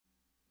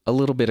A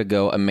little bit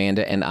ago,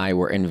 Amanda and I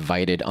were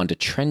invited onto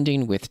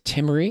Trending with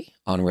Timmerie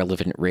on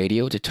Relevant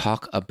Radio to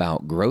talk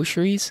about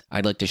groceries.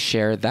 I'd like to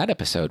share that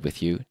episode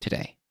with you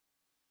today.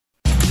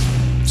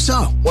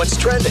 So, what's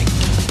trending?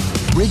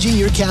 Bridging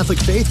your Catholic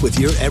faith with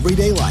your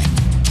everyday life.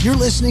 You're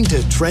listening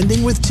to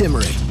Trending with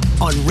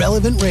Timmerie on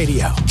Relevant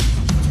Radio.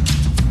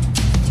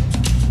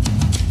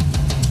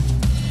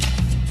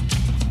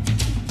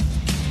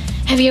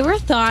 Have you ever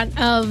thought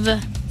of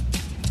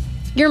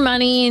your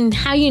money and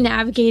how you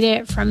navigate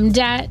it, from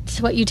debt,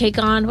 what you take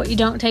on, what you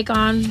don't take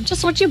on,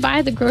 just what you buy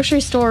at the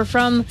grocery store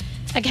from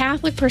a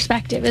Catholic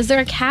perspective? Is there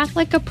a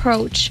Catholic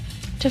approach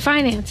to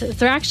finances?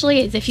 There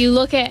actually is. If you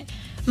look at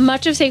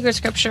much of sacred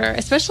scripture,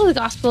 especially the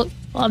Gospel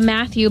of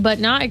Matthew, but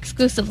not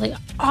exclusively,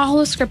 all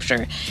of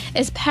scripture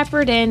is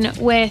peppered in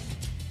with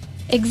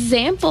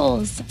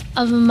examples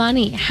of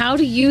money, how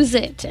to use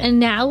it,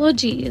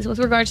 analogies with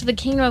regard to the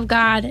kingdom of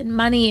God and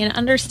money and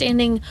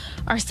understanding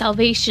our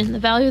salvation, the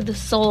value of the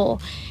soul.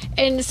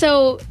 And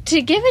so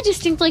to give a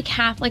distinctly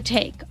Catholic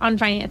take on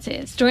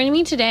finances, joining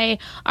me today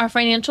are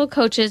financial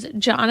coaches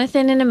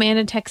Jonathan and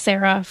Amanda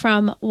Texera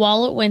from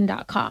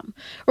walletwin.com.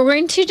 We're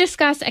going to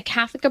discuss a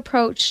Catholic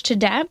approach to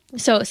debt,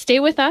 so stay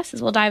with us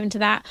as we'll dive into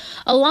that,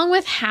 along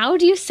with how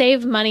do you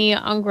save money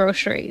on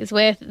groceries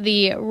with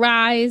the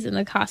rise in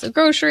the cost of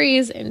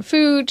groceries and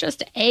food,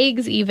 just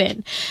eggs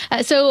even.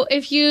 So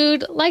if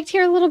you'd like to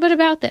hear a little bit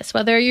about this,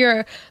 whether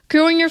you're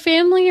growing your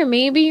family or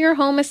maybe your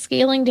home is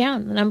scaling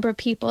down the number of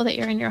people that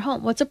you're in your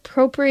home, what's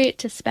appropriate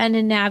to spend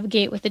and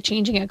navigate with the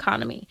changing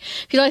economy?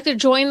 If you'd like to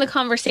join the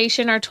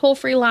conversation, our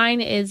toll-free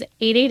line is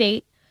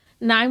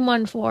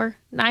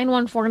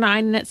 888-914-9149,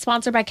 and it's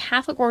sponsored by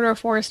Catholic Order of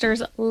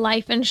Foresters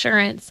Life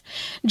Insurance.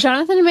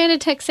 Jonathan and Amanda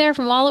Texera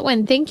from Wallet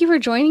Win, thank you for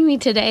joining me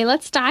today.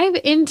 Let's dive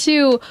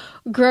into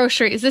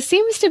groceries. This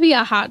seems to be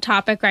a hot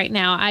topic right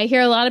now. I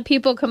hear a lot of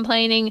people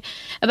complaining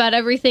about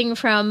everything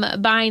from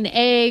buying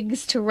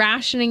eggs to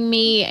rationing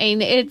meat,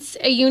 and it's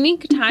a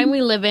unique time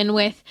we live in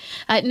with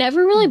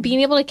never really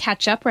being able to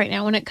catch up right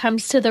now when it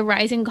comes to the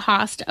rising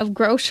cost of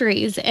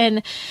groceries.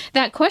 And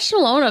that question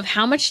alone of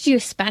how much do you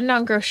spend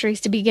on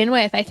groceries to begin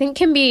with, I think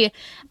can be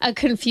a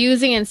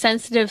confusing and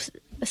sensitive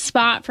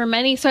spot for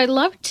many. So I'd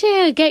love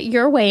to get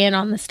your weigh in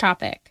on this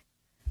topic.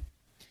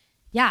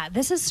 Yeah,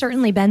 this has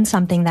certainly been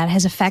something that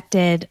has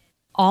affected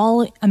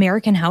all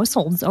American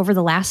households over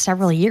the last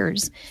several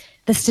years.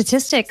 The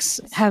statistics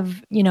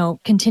have,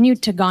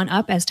 continued to gone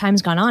up as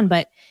time's gone on,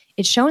 but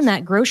it's shown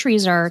that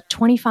groceries are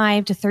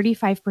 25 to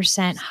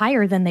 35%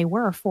 higher than they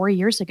were 4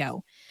 years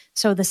ago.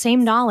 So the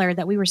same dollar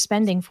that we were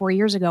spending 4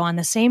 years ago on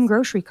the same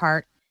grocery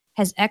cart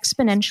has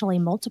exponentially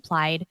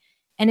multiplied,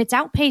 and it's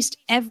outpaced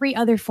every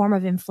other form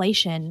of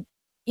inflation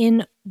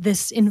in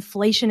this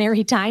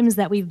inflationary times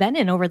that we've been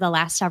in over the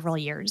last several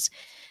years.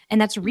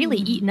 And that's really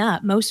eaten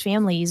up most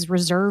families'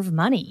 reserve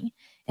money.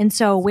 And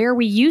so where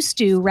we used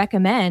to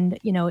recommend,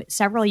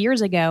 several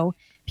years ago,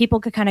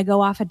 people could kind of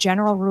go off a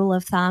general rule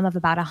of thumb of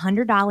about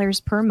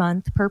 $100 per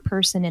month per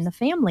person in the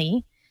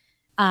family.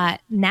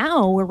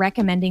 Now we're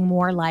recommending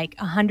more like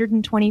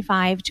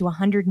 $125 to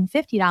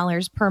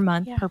 $150 per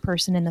month per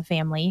person in the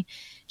family,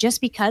 just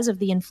because of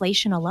the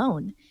inflation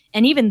alone.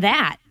 And even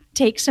that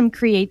takes some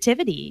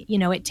creativity.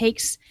 It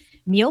takes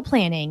meal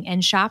planning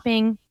and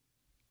shopping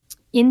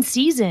in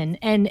season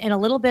and a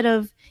little bit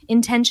of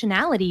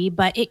intentionality,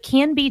 but it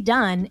can be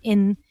done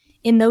in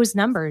those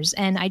numbers.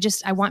 And I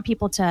want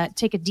people to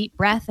take a deep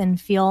breath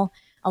and feel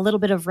a little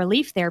bit of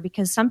relief there,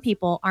 because some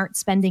people aren't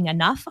spending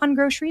enough on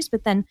groceries,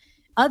 but then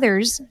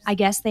others, I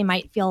guess they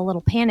might feel a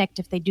little panicked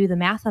if they do the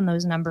math on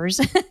those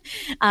numbers,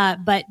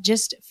 but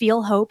just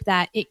feel hope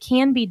that it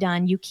can be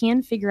done. You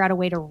can figure out a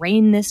way to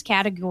rein this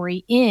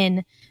category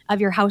in of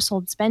your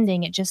household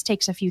spending. It just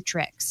takes a few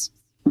tricks.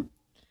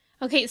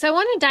 Okay, so I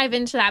want to dive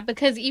into that,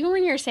 because even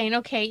when you're saying,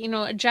 okay,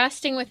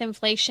 adjusting with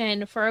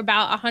inflation for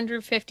about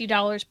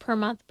 $150 per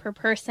month per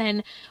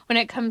person when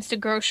it comes to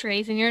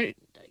groceries, and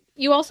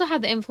you also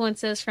have the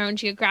influences from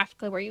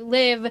geographically where you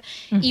live.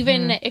 Mm-hmm.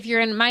 Even if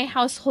you're in my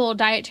household,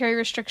 dietary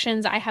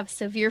restrictions, I have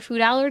severe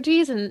food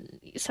allergies, and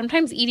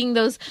sometimes eating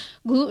those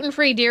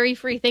gluten-free,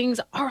 dairy-free things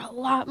are a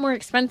lot more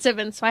expensive.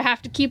 And so I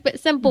have to keep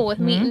it simple with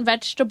meat and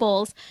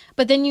vegetables,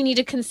 but then you need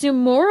to consume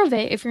more of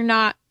it if you're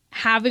not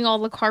having all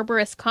the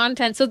carb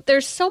content. So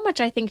there's so much,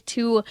 I think,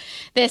 to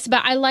this,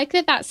 but I like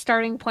that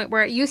starting point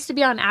where it used to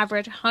be on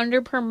average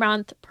 100 per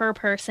month per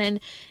person.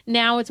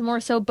 Now it's more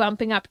so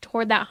bumping up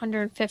toward that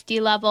 150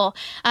 level.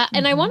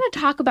 And I want to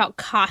talk about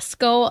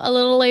Costco a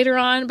little later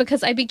on,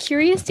 because I'd be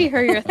curious to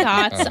hear your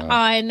thoughts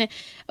on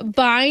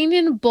buying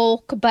in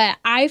bulk. But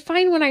I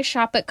find when I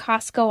shop at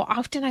Costco,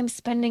 often I'm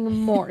spending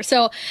more.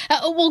 So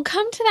we'll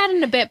come to that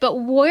in a bit, but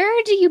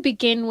where do you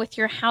begin with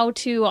your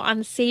how-to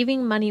on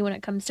saving money when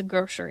it comes to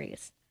groceries?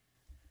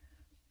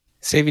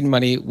 Saving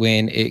money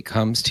when it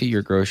comes to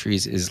your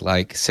groceries is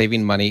like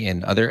saving money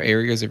in other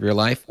areas of your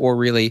life, or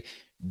really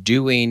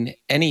doing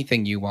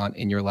anything you want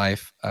in your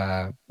life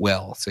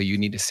well. So you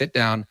need to sit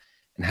down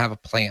and have a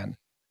plan.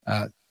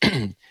 So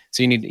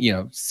you need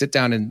to, sit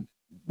down and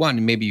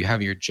maybe you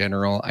have your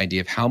general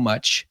idea of how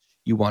much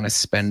you want to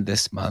spend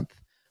this month.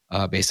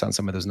 based on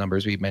some of those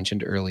numbers we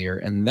mentioned earlier.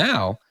 And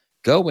now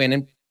go in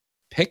and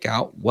pick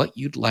out what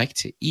you'd like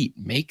to eat.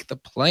 Make the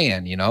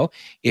plan.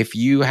 If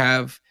you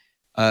have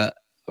a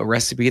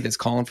recipe that's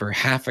calling for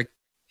half a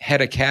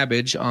head of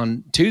cabbage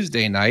on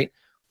Tuesday night,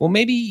 well,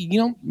 maybe,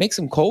 make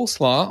some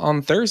coleslaw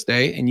on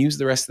Thursday and use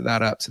the rest of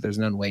that up so there's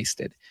none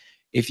wasted.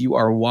 If you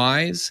are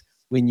wise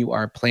when you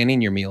are planning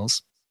your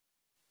meals,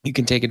 you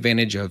can take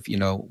advantage of,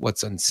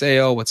 what's on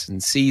sale, what's in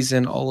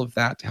season, all of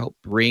that to help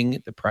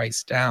bring the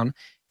price down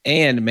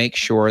and make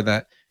sure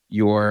that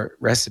your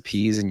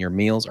recipes and your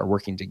meals are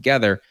working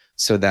together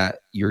so that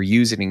you're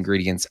using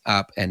ingredients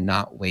up and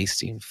not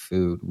wasting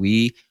food.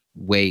 We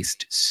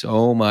waste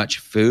so much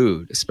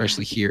food,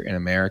 especially here in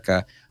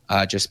America,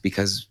 just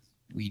because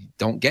we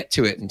don't get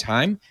to it in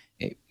time.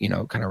 It,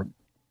 kind of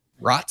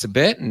rots a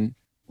bit, and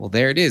well,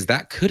 there it is.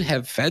 That could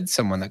have fed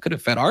someone, that could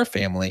have fed our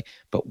family,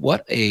 but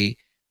what a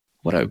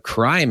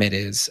crime it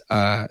is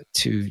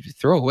to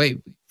throw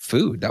away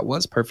food that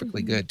was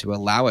perfectly good, to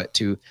allow it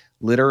to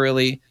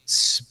literally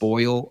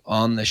spoil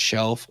on the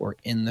shelf or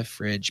in the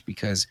fridge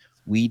because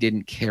we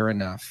didn't care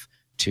enough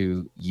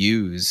to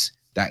use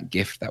that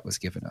gift that was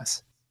given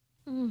us.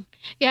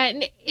 Yeah,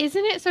 and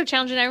isn't it so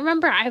challenging? I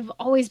remember I've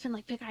always been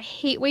like, I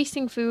hate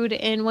wasting food.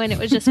 And when it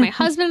was just my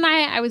husband and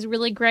I was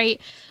really great.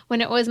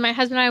 When it was my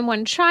husband and I and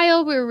one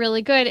child, we were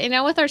really good. And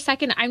now with our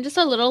second, I'm just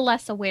a little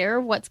less aware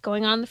of what's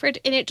going on in the fridge.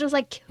 And it just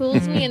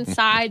kills me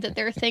inside that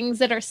there are things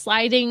that are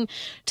sliding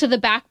to the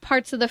back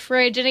parts of the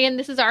fridge. And again,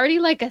 this is already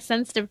a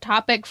sensitive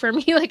topic for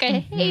me.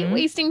 I hate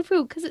wasting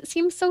food because it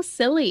seems so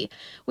silly.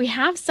 We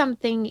have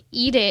something,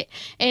 eat it.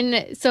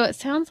 And so it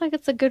sounds like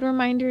it's a good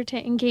reminder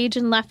to engage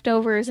in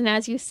leftovers. And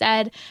as you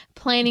said,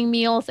 planning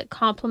meals that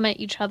complement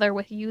each other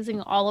with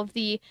using all of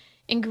the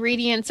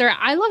ingredients. Or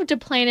I love to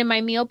plan in my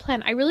meal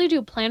plan. I really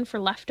do plan for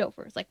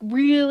leftovers,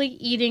 really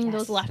eating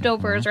those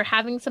leftovers, or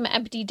having some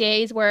empty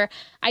days where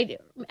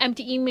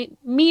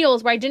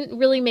meals where I didn't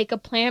really make a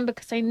plan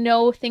because I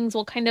know things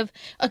will kind of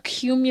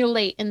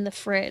accumulate in the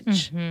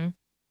fridge.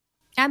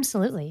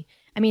 Absolutely.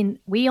 I mean,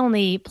 we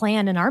only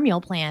plan in our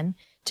meal plan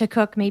to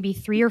cook maybe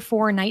 3 or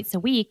 4 nights a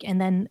week. And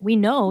then we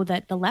know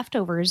that the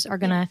leftovers are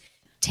going to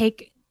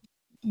take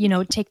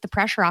the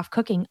pressure off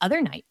cooking other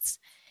nights.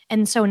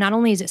 And so not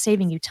only is it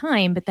saving you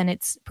time, but then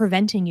it's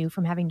preventing you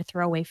from having to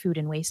throw away food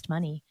and waste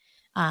money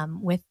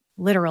with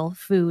literal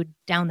food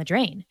down the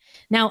drain.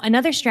 Now,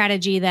 another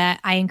strategy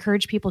that I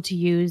encourage people to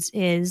use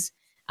is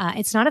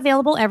it's not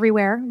available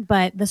everywhere,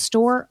 but the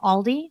store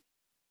Aldi.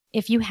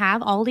 If you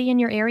have Aldi in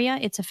your area,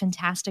 it's a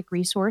fantastic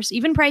resource.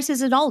 Even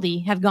prices at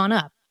Aldi have gone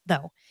up,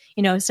 though.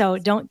 So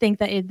don't think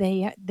that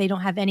they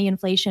don't have any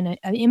inflation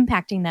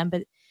impacting them,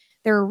 but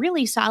they're a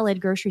really solid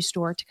grocery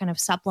store to kind of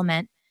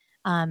supplement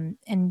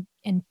and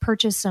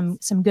purchase some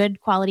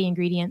good quality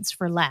ingredients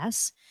for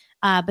less.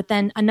 But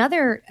then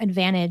another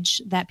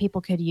advantage that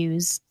people could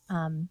use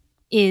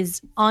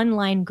is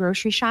online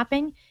grocery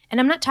shopping. And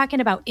I'm not talking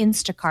about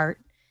Instacart.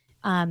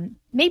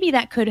 Maybe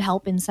that could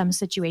help in some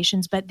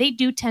situations, but they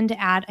do tend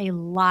to add a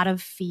lot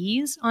of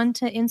fees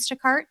onto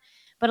Instacart.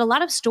 But a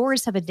lot of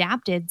stores have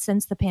adapted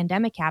since the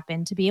pandemic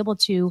happened to be able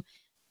to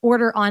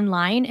order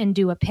online and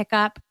do a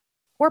pickup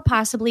or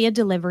possibly a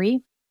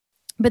delivery.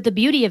 But the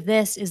beauty of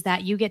this is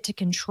that you get to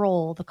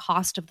control the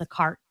cost of the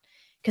cart.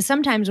 Because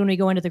sometimes when we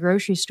go into the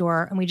grocery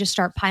store and we just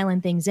start piling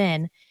things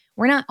in,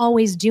 we're not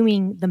always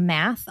doing the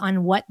math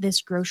on what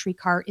this grocery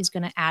cart is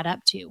going to add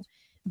up to.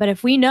 But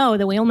if we know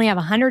that we only have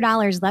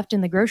 $100 left in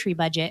the grocery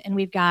budget and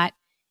we've got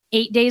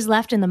 8 days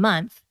left in the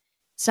month,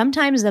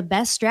 sometimes the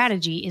best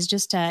strategy is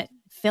just to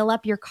fill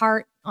up your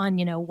cart on,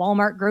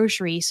 Walmart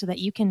grocery so that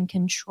you can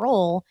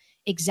control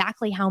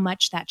exactly how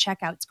much that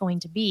checkout's going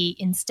to be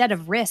instead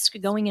of risk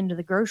going into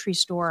the grocery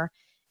store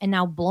and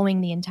now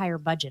blowing the entire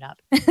budget up.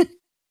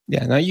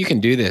 Yeah, now you can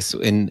do this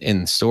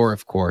in store,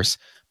 of course,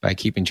 by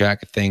keeping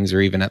track of things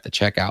or even at the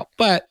checkout.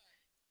 But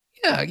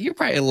yeah, you're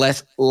probably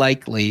less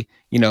likely,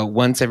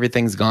 once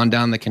everything's gone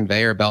down the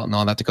conveyor belt and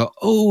all that to go,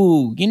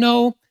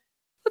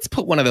 let's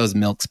put one of those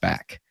milks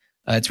back.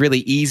 It's really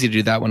easy to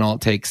do that when all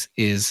it takes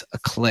is a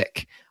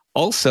click.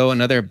 Also,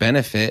 another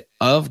benefit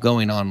of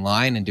going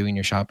online and doing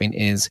your shopping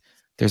is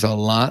there's a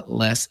lot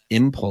less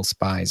impulse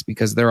buys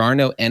because there are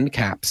no end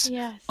caps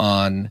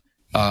on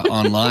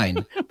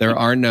online. There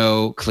are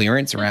no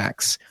clearance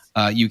racks.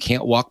 You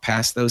can't walk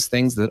past those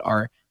things that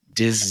are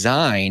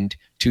designed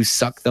to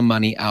suck the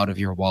money out of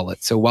your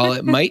wallet. So while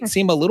it might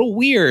seem a little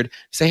weird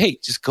to say, hey,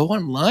 just go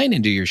online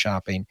and do your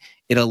shopping,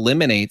 it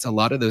eliminates a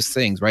lot of those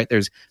things, right?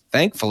 There's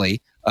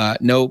thankfully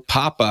no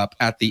pop-up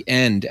at the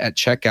end at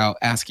checkout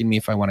asking me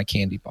if I want a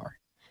candy bar.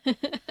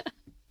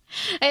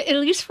 At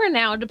least for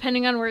now,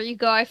 depending on where you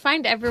go, I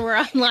find everywhere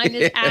online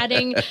is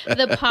adding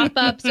the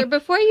pop-ups or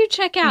before you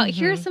check out,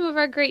 here are some of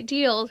our great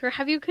deals, or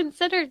have you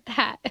considered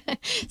that?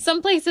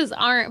 Some places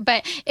aren't,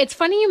 but it's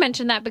funny you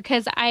mentioned that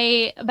because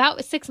I,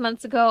 about 6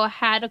 months ago,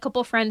 had a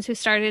couple friends who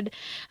started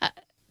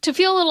to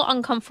feel a little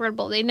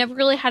uncomfortable. They never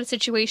really had a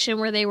situation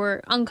where they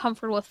were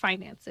uncomfortable with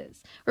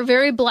finances. We're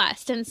very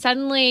blessed. And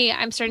suddenly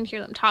I'm starting to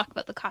hear them talk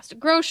about the cost of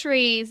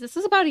groceries. This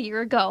is about a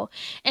year ago.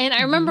 And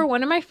I remember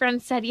one of my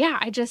friends said, yeah,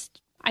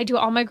 I do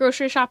all my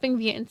grocery shopping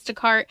via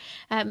Instacart,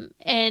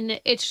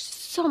 and it's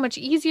so much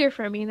easier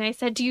for me. And I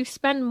said, do you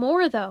spend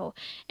more though?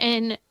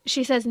 And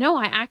she says, no,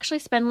 I actually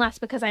spend less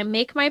because I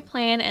make my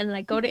plan and then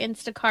I go to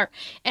Instacart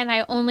and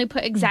I only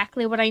put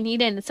exactly what I need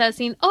in. Instead of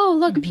saying, oh,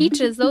 look,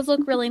 peaches, those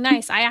look really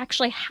nice. I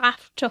actually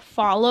have to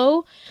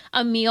follow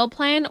a meal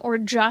plan or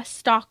just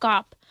stock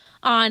up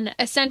on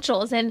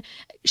essentials. And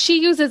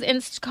she uses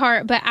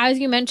Instacart, but as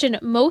you mentioned,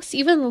 most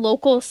even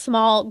local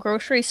small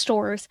grocery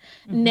stores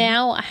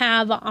now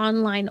have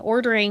online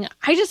ordering.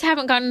 I just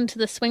haven't gotten into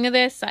the swing of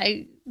this.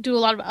 I do a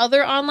lot of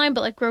other online,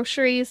 but like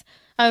groceries,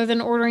 other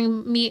than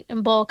ordering meat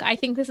in bulk, I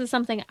think this is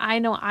something I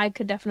know I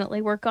could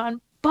definitely work on.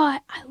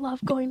 But I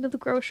love going to the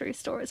grocery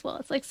store as well.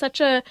 It's like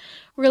such a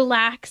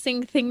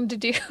relaxing thing to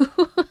do.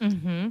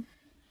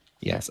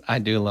 Yes, I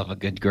do love a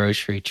good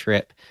grocery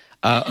trip.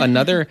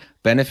 Another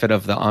benefit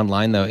of the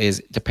online, though,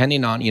 is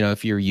depending on,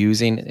 if you're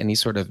using any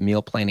sort of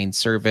meal planning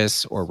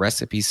service or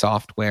recipe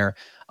software,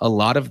 a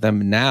lot of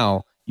them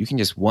now, you can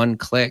just one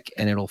click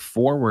and it'll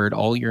forward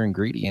all your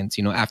ingredients,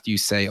 after you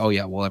say, oh,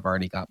 yeah, well, I've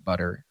already got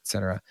butter,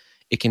 etc.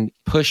 It can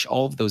push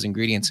all of those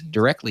ingredients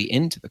directly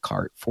into the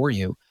cart for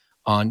you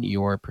on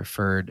your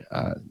preferred,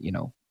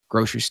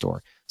 grocery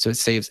store. So it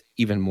saves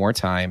even more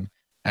time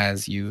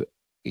as you,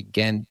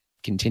 again,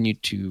 continue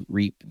to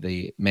reap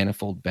the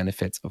manifold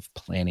benefits of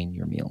planning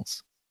your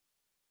meals.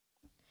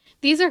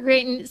 These are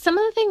great. And some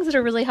of the things that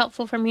are really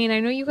helpful for me, and I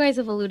know you guys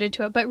have alluded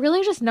to it, but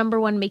really just number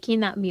one, making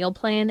that meal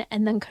plan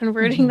and then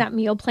converting that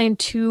meal plan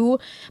to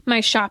my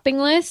shopping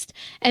list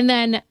and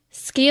then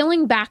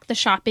scaling back the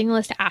shopping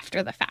list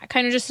after the fact.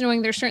 Kind of just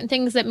knowing there's certain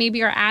things that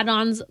maybe are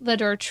add-ons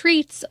that are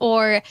treats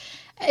or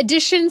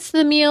additions to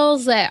the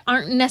meals that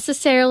aren't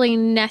necessarily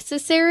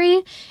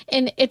necessary.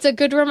 And it's a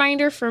good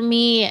reminder for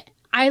me.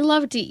 I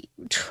love to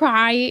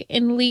try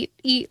and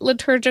eat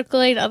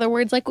liturgically. In other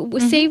words, like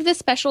save the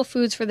special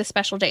foods for the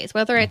special days,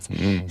 whether it's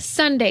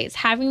Sundays,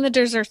 having the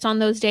desserts on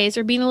those days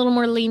or being a little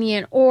more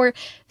lenient, or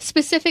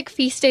specific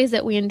feast days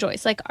that we enjoy.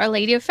 So like Our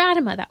Lady of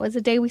Fatima, that was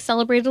a day we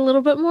celebrated a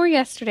little bit more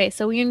yesterday.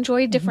 So we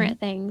enjoy different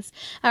things.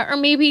 Or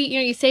maybe,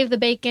 you save the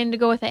bacon to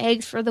go with the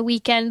eggs for the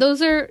weekend.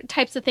 Those are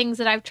types of things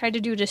that I've tried to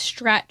do to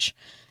stretch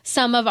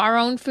some of our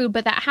own food,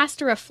 but that has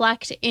to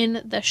reflect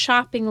in the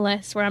shopping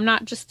list where I'm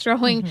not just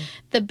throwing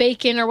the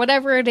bacon or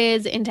whatever it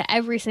is into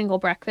every single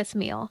breakfast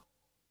meal.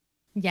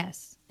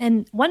 Yes.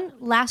 And one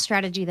last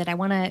strategy that I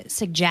want to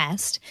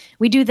suggest,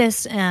 we do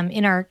this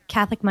in our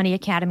Catholic Money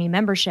Academy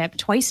membership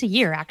twice a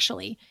year,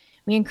 actually.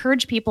 We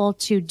encourage people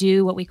to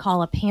do what we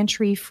call a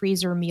pantry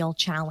freezer meal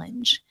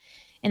challenge.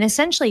 And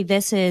essentially,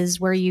 this is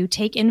where you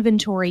take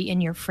inventory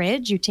in your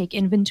fridge, you take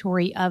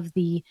inventory of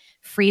the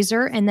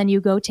freezer, and then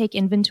you go take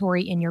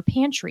inventory in your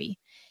pantry.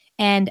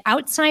 And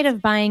outside of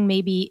buying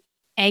maybe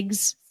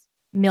eggs,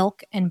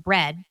 milk, and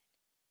bread,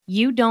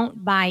 you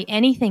don't buy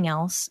anything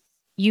else.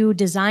 You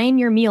design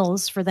your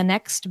meals for the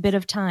next bit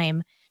of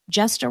time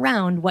just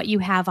around what you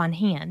have on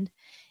hand.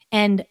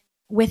 And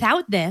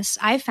without this,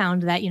 I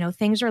found that,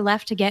 things are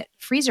left to get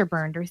freezer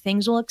burned or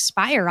things will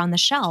expire on the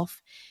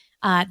shelf.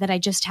 That I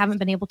just haven't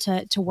been able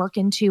to work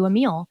into a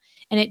meal.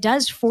 And it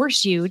does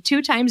force you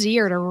 2 times a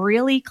year to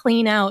really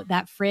clean out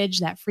that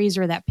fridge, that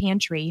freezer, that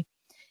pantry.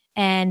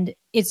 And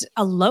it's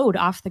a load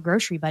off the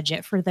grocery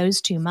budget for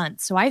those 2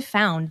 months. So I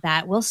found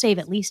that we'll save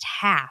at least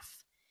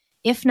half,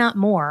 if not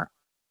more,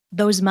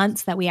 those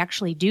months that we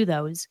actually do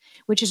those,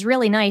 which is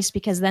really nice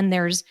because then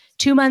there's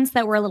 2 months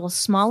that were a little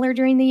smaller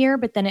during the year,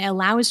 but then it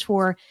allows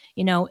for,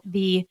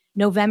 the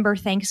November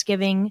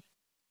Thanksgiving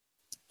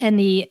and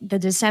the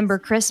December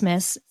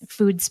Christmas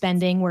food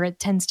spending where it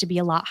tends to be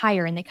a lot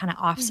higher and it kind of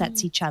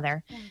offsets each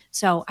other.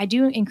 So I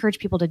do encourage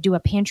people to do a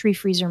pantry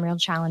freezer meal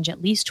challenge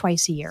at least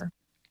twice a year.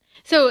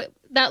 So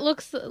that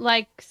looks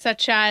like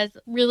such as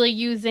really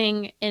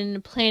using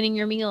and planning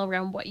your meal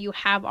around what you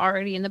have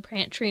already in the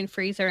pantry and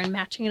freezer and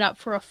matching it up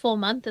for a full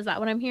month. Is that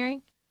what I'm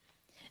hearing?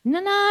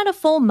 Not a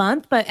full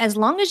month, but as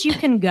long as you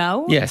can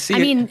go. Yes.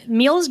 Yeah,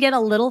 meals get a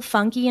little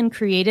funky and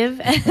creative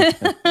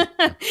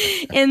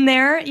in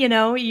there.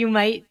 You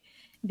might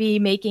be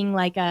making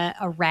like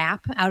a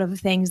wrap out of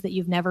things that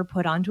you've never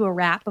put onto a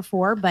wrap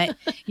before, but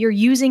you're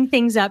using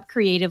things up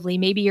creatively.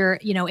 Maybe you're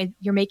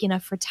making a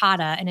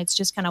frittata and it's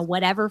just kind of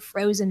whatever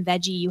frozen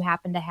veggie you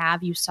happen to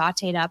have, you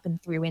sauteed up and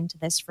threw into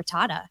this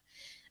frittata.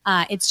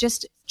 It's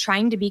just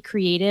trying to be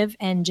creative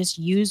and just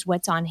use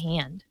what's on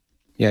hand.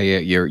 Yeah.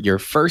 Your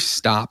first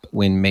stop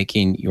when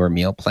making your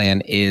meal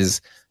plan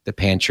is the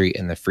pantry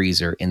and the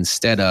freezer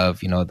instead of,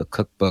 the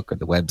cookbook or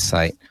the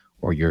website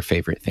or your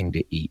favorite thing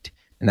to eat.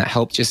 And that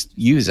helps just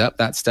use up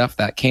that stuff,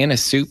 that can of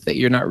soup that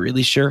you're not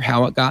really sure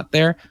how it got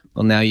there.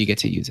 Well, now you get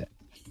to use it.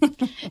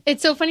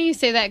 It's so funny you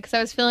say that because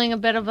I was feeling in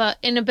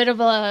a bit of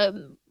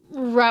a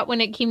rut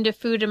when it came to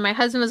food, and my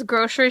husband was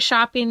grocery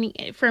shopping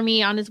for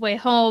me on his way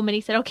home, and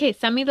he said, okay,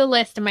 send me the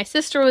list. And my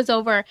sister was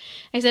over.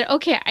 I said,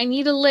 okay, I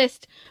need a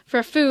list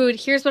for food.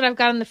 Here's what I've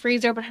got in the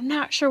freezer, but I'm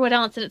not sure what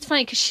else. And it's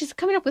funny because she's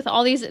coming up with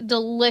all these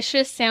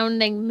delicious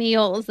sounding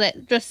meals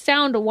that just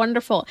sound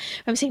wonderful.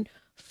 I'm saying,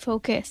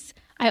 focus.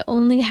 I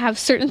only have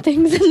certain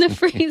things in the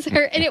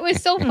freezer. And it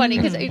was so funny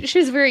because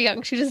she's very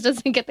young. She just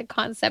doesn't get the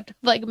concept of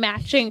like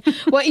matching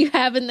what you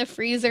have in the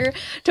freezer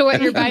to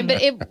what you're buying.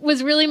 But it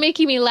was really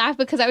making me laugh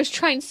because I was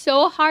trying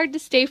so hard to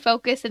stay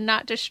focused and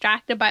not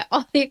distracted by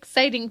all the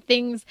exciting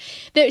things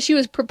that she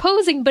was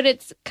proposing. But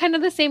it's kind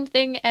of the same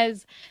thing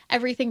as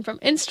everything from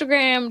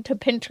Instagram to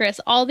Pinterest.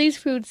 All these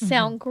foods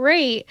sound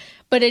great,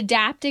 but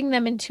adapting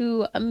them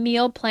into a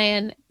meal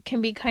plan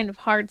can be kind of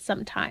hard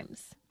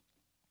sometimes.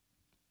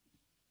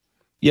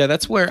 Yeah,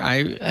 that's where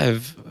I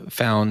have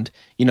found,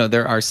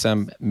 there are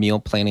some meal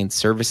planning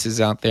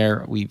services out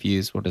there. We've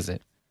used, what is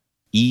it?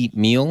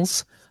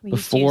 E-meals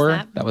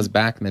before. That was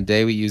back in the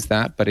day. We used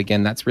that. But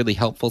again, that's really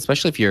helpful,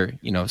 especially if you're,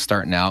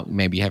 starting out,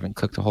 maybe you haven't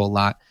cooked a whole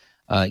lot.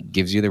 It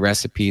gives you the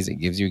recipes. It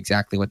gives you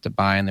exactly what to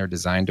buy, and they're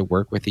designed to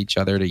work with each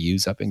other to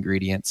use up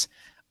ingredients.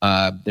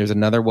 There's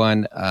another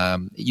one.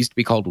 It used to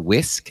be called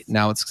Whisk.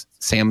 Now it's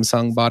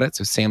Samsung bought it.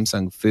 So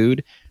Samsung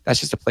Food. That's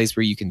just a place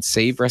where you can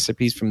save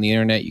recipes from the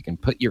internet. You can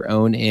put your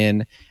own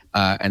in,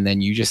 and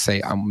then you just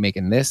say, I'm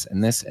making this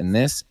and this and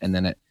this. And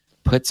then it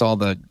puts all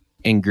the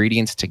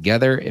ingredients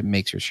together. It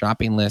makes your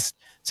shopping list.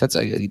 So that's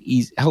a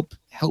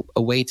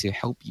way to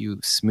help you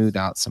smooth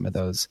out some of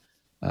those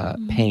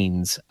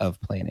pains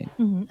of planning.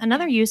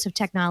 Another use of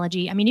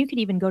technology. I mean, you could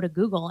even go to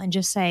Google and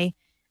just say,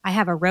 I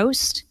have a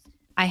roast.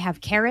 I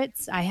have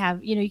carrots. I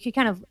have, you could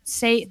kind of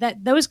say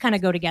that those kind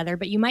of go together,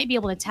 but you might be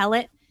able to tell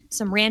it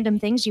some random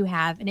things you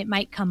have, and it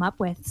might come up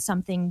with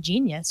something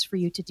genius for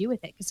you to do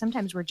with it. Because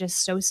sometimes we're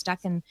just so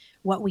stuck in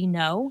what we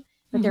know,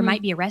 but there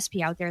might be a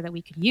recipe out there that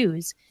we could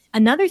use.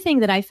 Another thing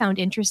that I found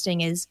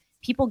interesting is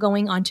people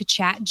going onto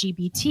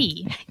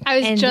ChatGPT. I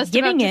was just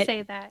about to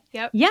say that.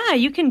 Yep. Yeah,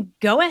 you can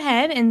go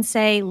ahead and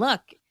say, look,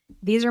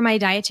 these are my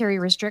dietary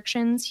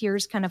restrictions.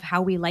 Here's kind of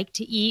how we like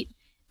to eat.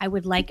 I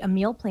would like a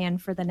meal plan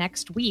for the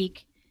next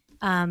week.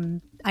 I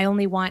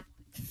only want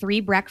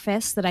 3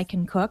 breakfasts that I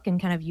can cook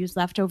and kind of use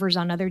leftovers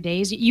on other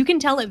days. You can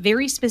tell it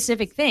very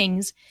specific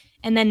things.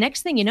 And then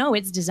next thing you know,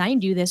 it's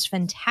designed you this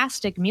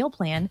fantastic meal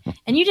plan,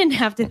 and you didn't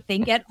have to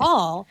think at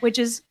all, which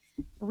is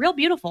real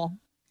beautiful.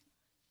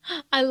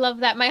 I love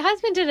that. My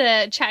husband did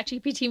a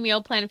ChatGPT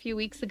meal plan a few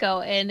weeks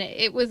ago, and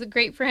it was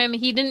great for him.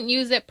 He didn't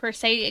use it per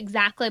se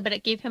exactly, but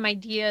it gave him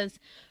ideas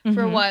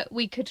for what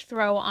we could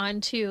throw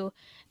onto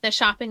the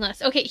shopping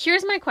list. Okay,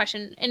 here's my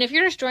question. And if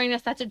you're just joining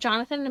us, that's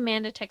Jonathan and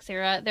Amanda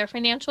Texera. They're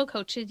financial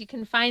coaches. You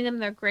can find them.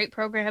 They're great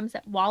programs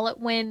at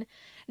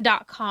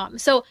walletwin.com.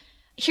 So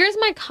here's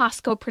my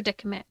Costco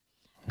predicament.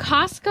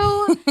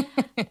 Costco,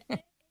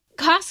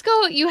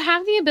 you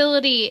have the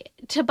ability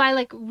to buy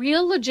like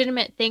real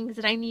legitimate things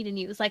that I need and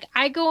use. Like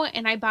I go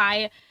and I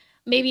buy,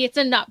 maybe it's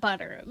a nut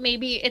butter,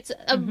 maybe it's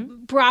a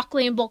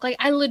broccoli in bulk. Like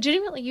I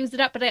legitimately use it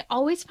up, but I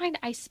always find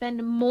I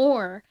spend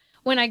more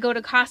when I go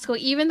to Costco,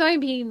 even though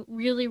I'm being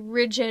really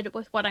rigid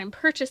with what I'm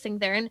purchasing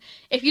there. And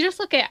if you just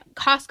look at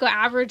Costco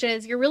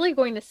averages, you're really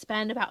going to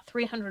spend about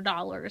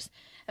 $300.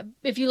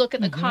 If you look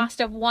at the cost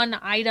of one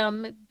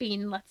item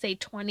being, let's say,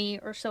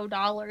 $20 or so,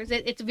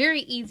 it's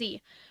very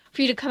easy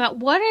for you to come out.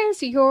 What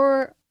is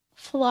your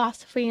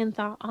philosophy and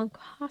thought on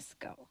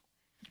Costco?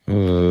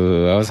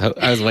 Ooh,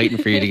 I was waiting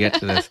for you to get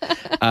to this.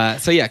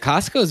 So yeah,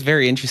 Costco is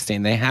very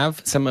interesting. They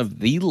have some of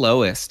the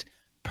lowest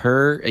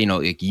per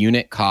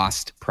unit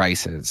cost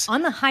prices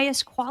on the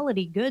highest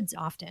quality goods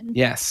often.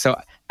 Yes. So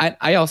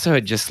I also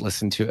had just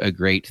listened to a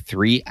great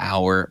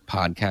 3-hour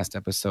podcast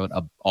episode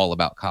all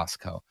about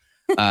Costco.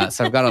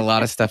 So I've got a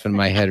lot of stuff in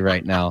my head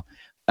right now.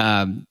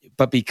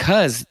 But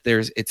because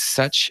it's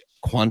such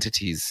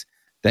quantities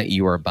that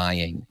you are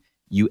buying,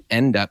 you do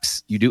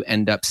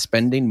end up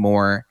spending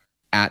more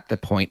at the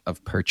point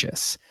of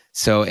purchase.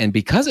 So, and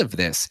because of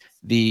this,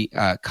 the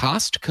average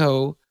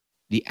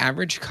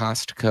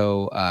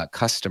Costco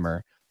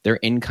customer, their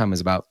income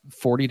is about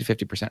 40 to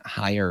 50%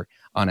 higher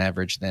on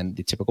average than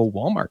the typical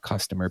Walmart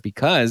customer,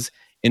 because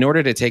in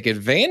order to take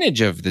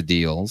advantage of the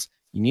deals,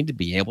 you need to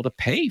be able to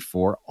pay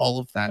for all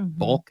of that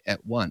bulk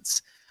at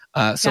once.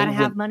 Gotta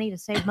have money to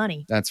save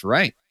money. That's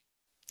right.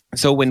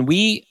 So when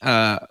we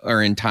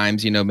are in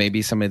times,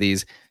 maybe some of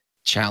these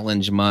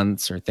challenge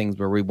months or things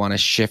where we want to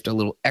shift a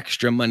little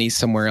extra money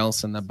somewhere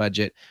else in the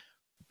budget,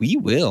 we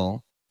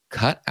will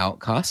cut out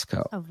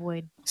Costco.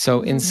 Avoid.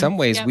 So in some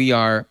ways, we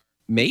are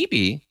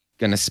maybe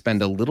going to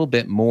spend a little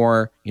bit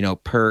more,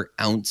 per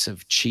ounce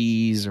of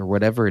cheese or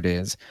whatever it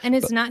is. And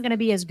it's not going to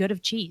be as good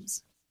of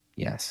cheese.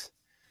 Yes.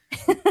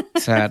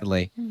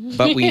 Sadly.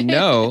 But we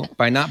know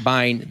by not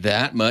buying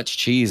that much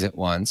cheese at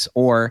once,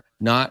 or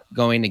not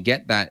going to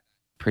get that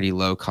pretty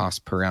low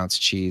cost per ounce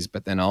cheese,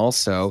 but then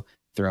also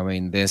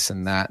throwing this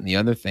and that and the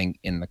other thing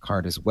in the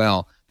cart as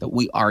well, that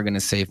we are going to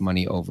save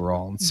money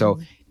overall. And so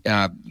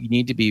you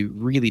need to be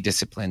really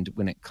disciplined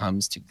when it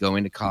comes to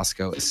going to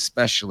Costco,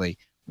 especially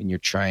when you're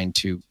trying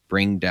to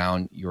bring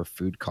down your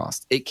food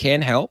costs. It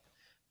can help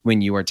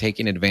when you are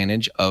taking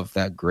advantage of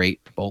that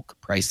great bulk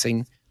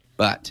pricing,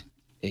 but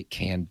it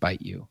can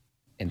bite you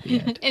in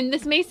the end. And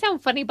this may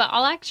sound funny, but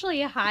I'll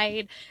actually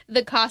hide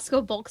the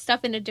Costco bulk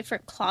stuff in a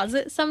different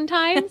closet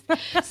sometimes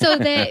so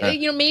that,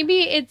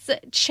 maybe it's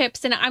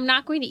chips and I'm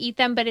not going to eat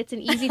them, but it's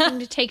an easy thing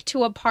to take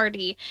to a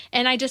party.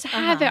 And I just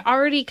have it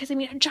already because, a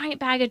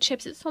giant bag of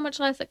chips, it's so much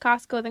less at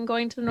Costco than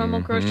going to the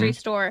normal grocery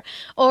store.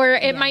 Or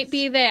it might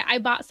be that I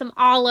bought some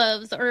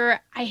olives, or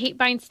I hate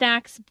buying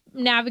snacks.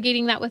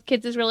 Navigating that with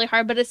kids is really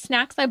hard, but it's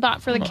snacks I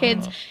bought for the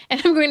kids,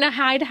 and I'm going to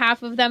hide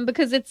half of them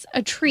because it's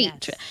a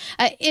treat.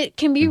 Yes. It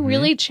can be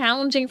really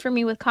challenging for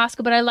me with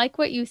Costco, but I like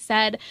what you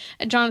said,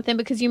 Jonathan,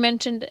 because you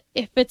mentioned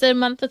if it's a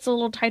month that's a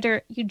little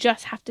tighter, you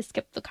just have to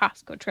skip the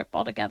Costco trip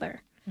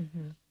altogether.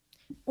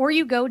 Or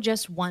you go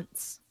just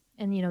once,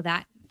 and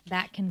that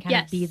can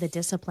kind of be the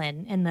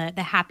discipline and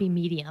the happy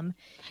medium.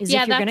 Is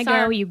if you're going to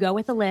go, you go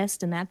with a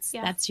list, and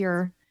that's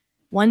your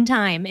one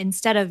time,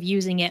 instead of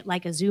using it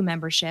like a zoo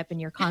membership and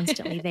you're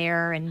constantly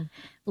there and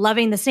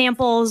loving the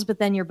samples, but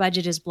then your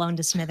budget is blown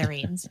to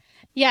smithereens.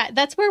 Yeah,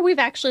 that's where we've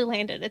actually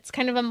landed. It's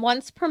kind of a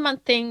once per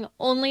month thing,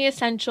 only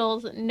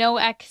essentials, no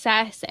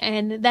excess,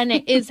 and then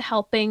it is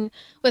helping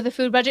with the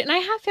food budget. And I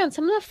have found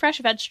some of the fresh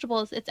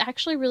vegetables, it's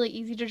actually really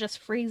easy to just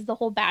freeze the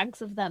whole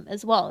bags of them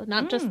as well,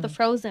 not just the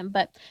frozen,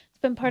 but it's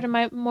been part of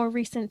my more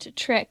recent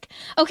trick.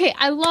 Okay,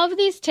 I love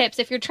these tips.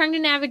 If you're trying to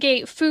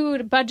navigate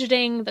food,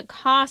 budgeting, the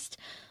cost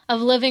of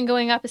living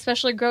going up,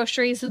 especially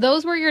groceries.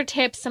 Those were your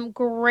tips, some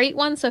great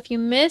ones. So if you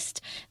missed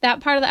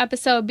that part of the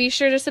episode, be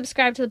sure to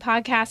subscribe to the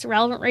podcast,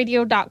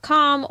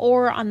 relevantradio.com,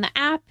 or on the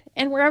app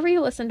and wherever you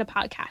listen to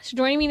podcasts.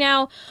 Joining me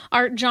now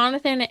are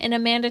Jonathan and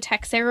Amanda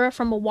Texera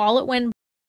from Wallet Win